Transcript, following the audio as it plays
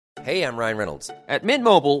Hey, I'm Ryan Reynolds. At Mint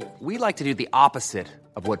Mobile, we like to do the opposite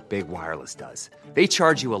of what Big Wireless does. They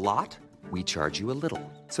charge you a lot, we charge you a little.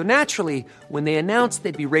 So naturally, when they announced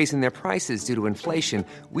they'd be raising their prices due to inflation,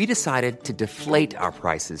 we decided to deflate our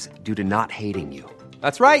prices due to not hating you.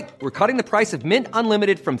 That's right. We're cutting the price of Mint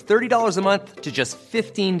Unlimited from $30 a month to just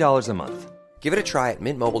 $15 a month. Give it a try at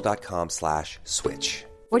mintmobile.com/switch.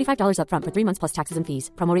 $45 up front for 3 months plus taxes and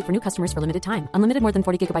fees. Promo rate for new customers for limited time. Unlimited more than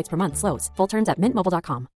 40 gigabytes per month. Slows full terms at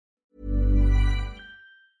mintmobile.com.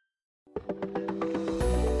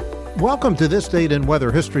 Welcome to This Date in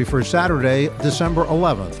Weather History for Saturday, December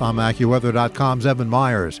 11th. I'm AccuWeather.com's Evan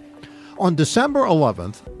Myers. On December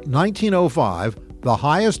 11th, 1905, the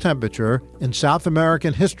highest temperature in South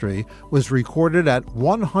American history was recorded at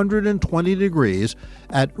 120 degrees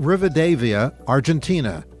at Rivadavia,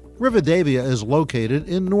 Argentina. Rivadavia is located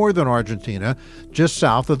in northern Argentina, just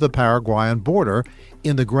south of the Paraguayan border,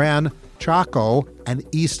 in the Gran Chaco and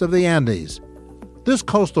east of the Andes. This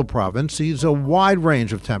coastal province sees a wide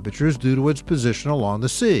range of temperatures due to its position along the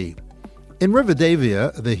sea. In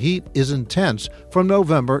Rivadavia, the heat is intense from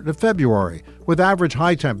November to February, with average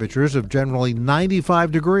high temperatures of generally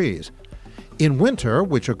 95 degrees. In winter,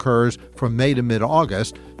 which occurs from May to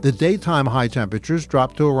mid-August, the daytime high temperatures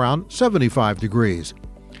drop to around 75 degrees.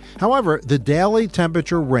 However, the daily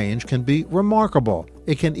temperature range can be remarkable.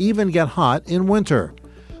 It can even get hot in winter,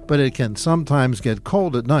 but it can sometimes get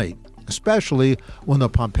cold at night, especially when the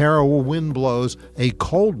Pampero wind blows, a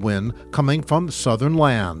cold wind coming from southern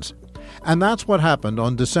lands. And that's what happened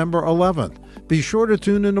on December 11th. Be sure to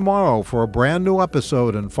tune in tomorrow for a brand new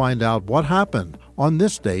episode and find out what happened on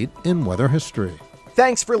this date in weather history.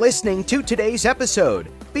 Thanks for listening to today's episode.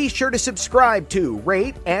 Be sure to subscribe to,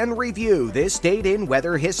 rate, and review This Date in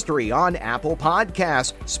Weather History on Apple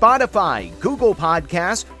Podcasts, Spotify, Google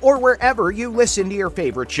Podcasts, or wherever you listen to your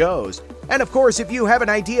favorite shows. And of course, if you have an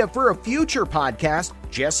idea for a future podcast,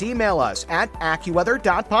 just email us at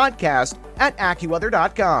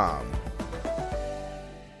AccuWeather.podcast@AccuWeather.com.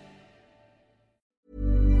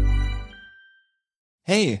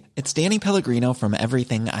 Hey, it's Danny Pellegrino from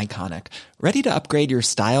Everything Iconic. Ready to upgrade your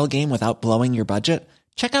style game without blowing your budget?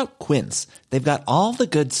 Check out Quince. They've got all the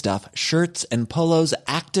good stuff, shirts and polos,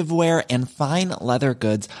 activewear, and fine leather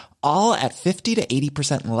goods, all at 50 to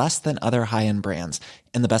 80% less than other high-end brands.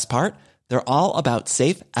 And the best part? They're all about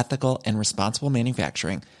safe, ethical, and responsible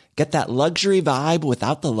manufacturing. Get that luxury vibe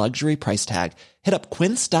without the luxury price tag. Hit up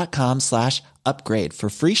quince.com/upgrade for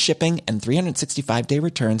free shipping and 365-day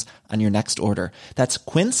returns on your next order. That's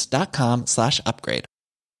quince.com/upgrade.